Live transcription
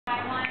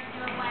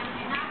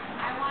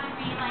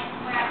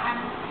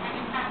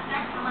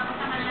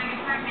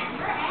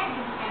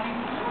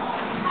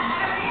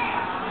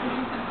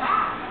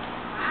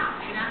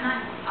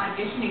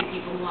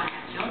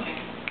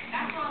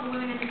all the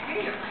women in the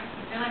city are like,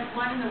 they're like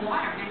blood in the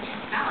water, and you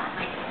smell it,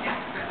 like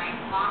desperate, like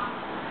clock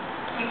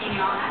ticking and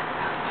all that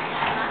stuff.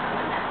 I'm not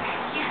doing that way. I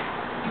can't.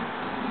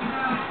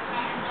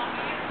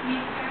 Me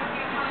too.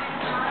 You're coming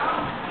tomorrow?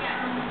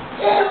 Yeah.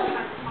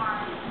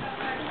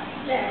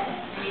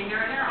 I mean, there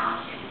are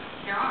options.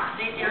 There are.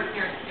 They're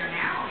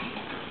narrowing.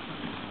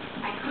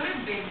 I could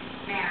have been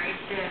married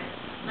to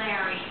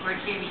Larry or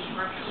Jimmy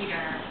or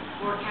Peter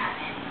or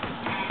Kevin,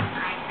 and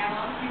I have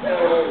all the things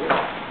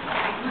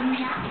I wouldn't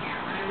be happy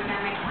now, and I wouldn't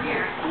have my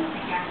career.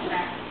 I guess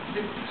that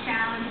the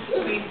challenge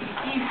remains to be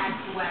seen as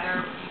to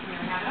whether you can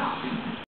really have it all.